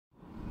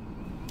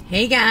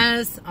Hey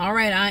guys,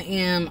 alright, I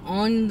am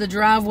on the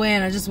driveway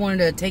and I just wanted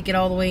to take it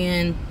all the way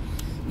in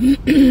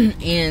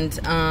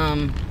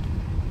and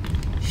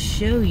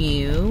show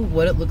you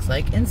what it looks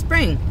like in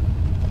spring.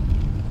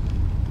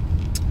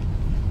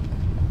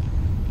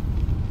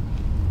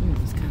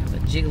 It's kind of a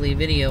jiggly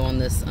video on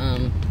this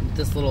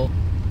this little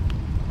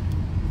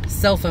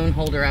cell phone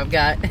holder I've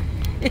got.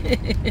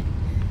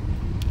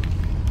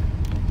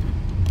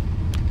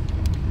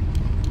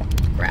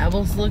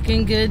 Gravel's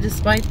looking good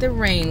despite the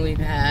rain we've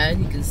had.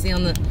 You can see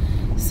on the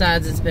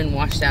sides it's been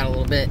washed out a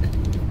little bit.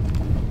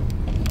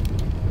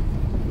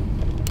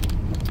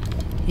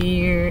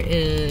 Here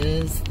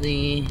is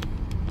the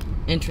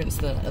entrance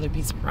to the other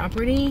piece of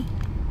property.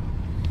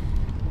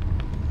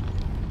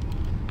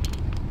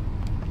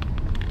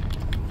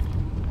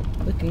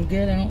 Looking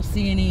good. I don't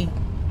see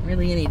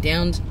really any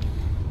downed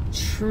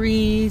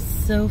trees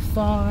so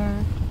far.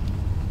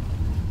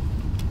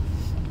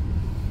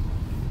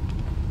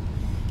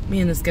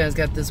 Man, this guy's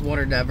got this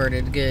water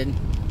diverted good.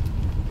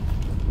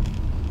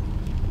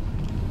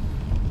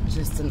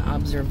 Just an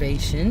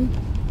observation.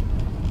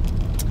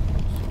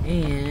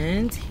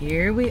 And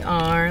here we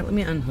are. Let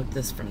me unhook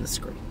this from the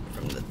screen,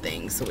 from the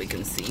thing, so we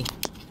can see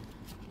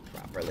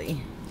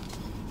properly.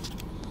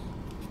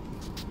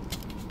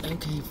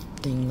 Okay,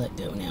 thing let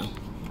go now.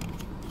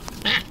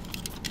 Ah.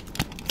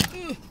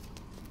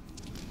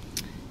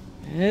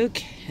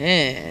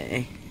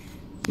 Okay.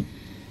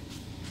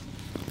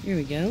 Here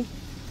we go.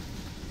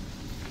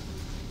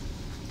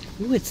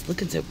 Ooh, it's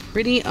looking so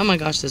pretty. Oh my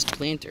gosh, those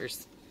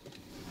planters.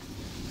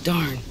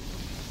 Darn.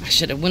 I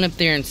should have went up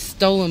there and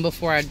stole them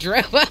before I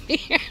drove up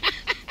here.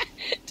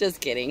 Just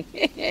kidding.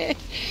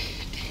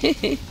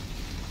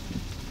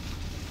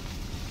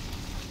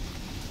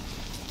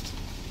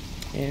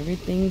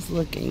 Everything's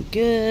looking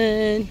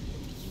good.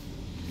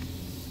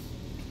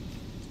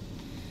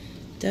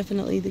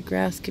 Definitely the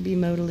grass could be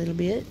mowed a little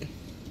bit.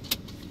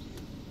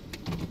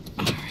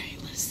 Alright,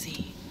 let's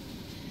see.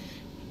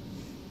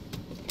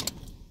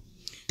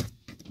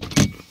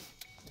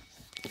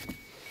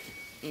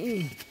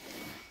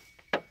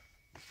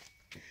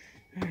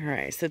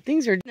 Alright, so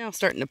things are now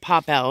starting to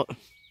pop out.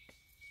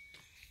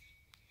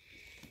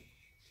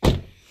 Here's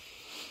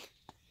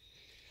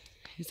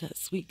that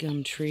sweet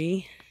gum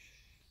tree.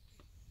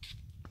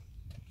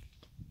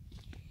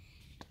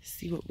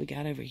 See what we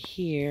got over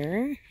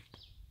here.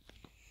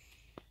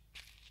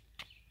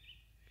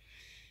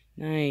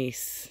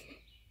 Nice.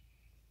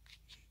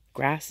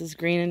 Grass is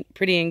green and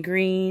pretty and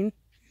green.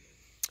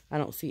 I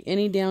don't see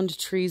any downed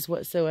trees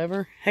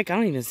whatsoever. Heck, I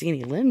don't even see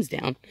any limbs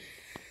down.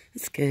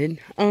 That's good.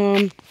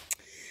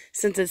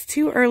 Since it's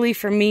too early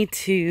for me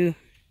to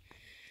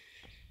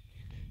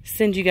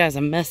send you guys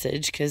a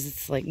message, because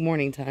it's like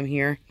morning time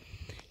here,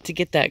 to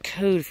get that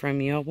code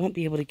from you, I won't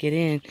be able to get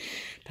in.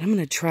 But I'm going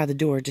to try the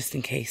door just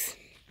in case.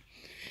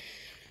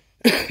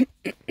 Got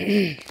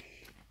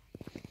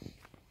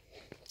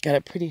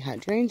a pretty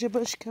hydrangea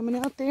bush coming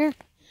out there.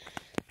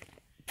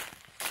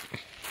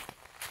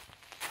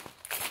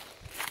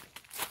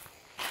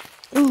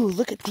 Ooh,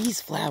 look at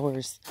these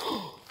flowers.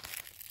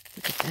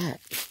 Look at that.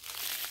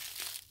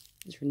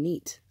 These are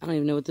neat. I don't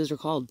even know what those are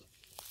called.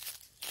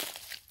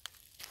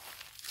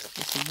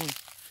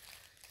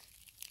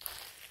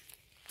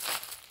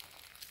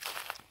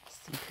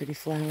 Some pretty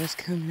flowers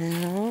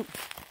coming out.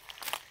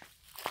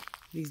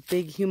 These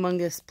big,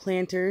 humongous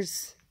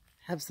planters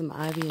have some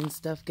ivy and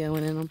stuff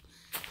going in them.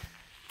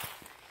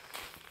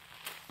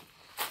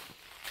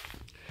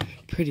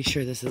 Pretty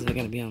sure this isn't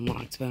going to be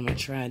unlocked, but I'm going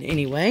to try it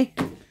anyway.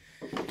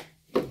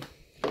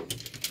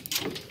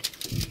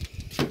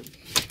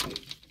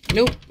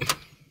 Nope.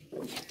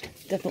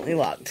 Definitely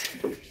locked.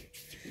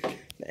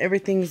 But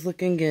everything's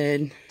looking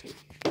good.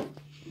 I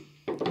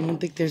don't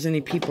think there's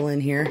any people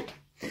in here.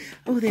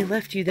 Oh, they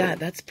left you that.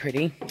 That's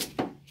pretty.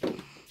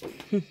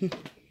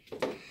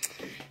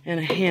 And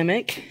a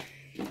hammock.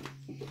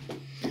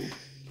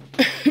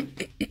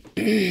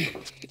 Okay,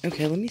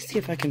 let me see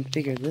if I can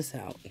figure this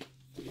out.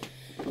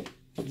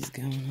 What's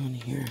going on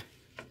here?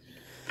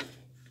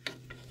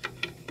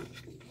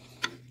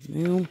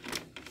 Well,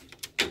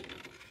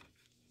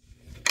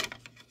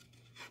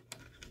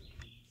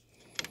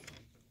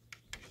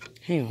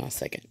 hang on a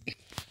second.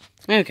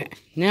 Okay,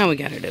 now we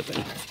got it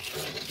open.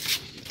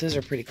 Those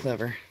are pretty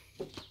clever.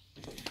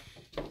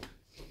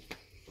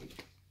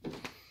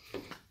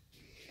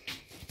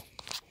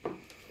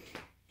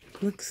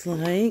 Looks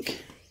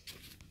like...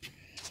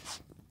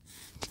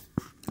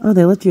 Oh,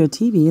 they left you a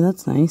TV.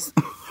 That's nice.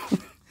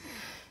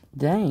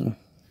 Dang.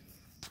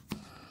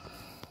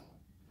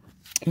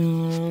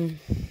 Let's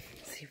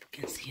see if we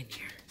can see in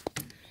here.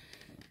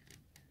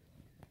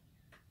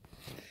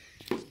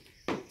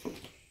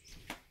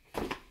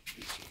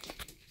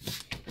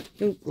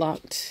 Oop,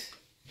 locked.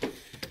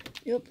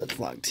 Yep, that's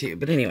locked too.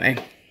 But anyway.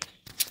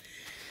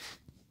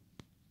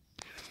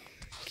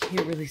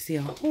 Can't really see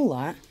a whole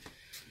lot.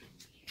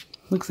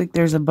 Looks like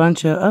there's a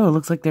bunch of... Oh,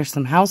 looks like there's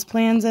some house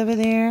plans over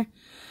there.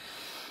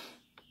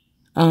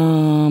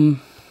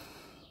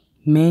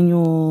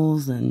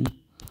 Manuals and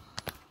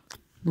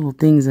little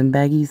things in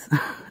baggies.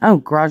 Oh,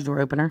 garage door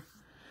opener.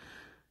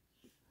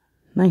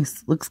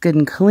 Nice. Looks good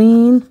and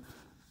clean.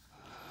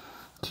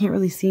 Can't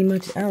really see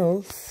much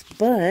else,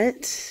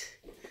 but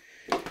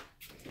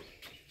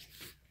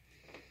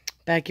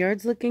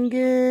backyard's looking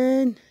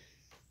good.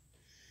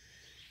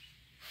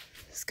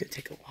 Let's go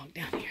take a walk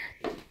down here.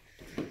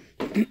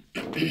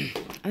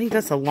 I think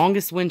that's the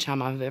longest wind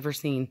chime I've ever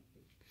seen.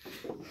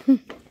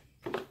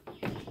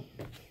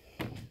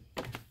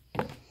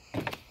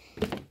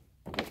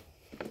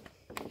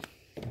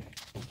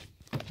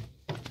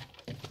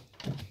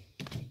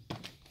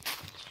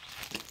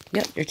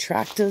 Yep, your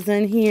tractor's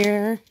in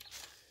here.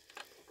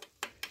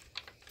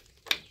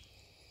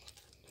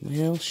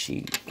 Well,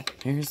 shoot.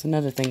 Here's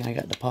another thing I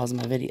got to pause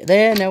my video.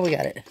 There, now we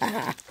got it.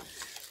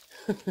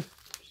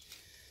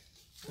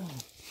 Oh.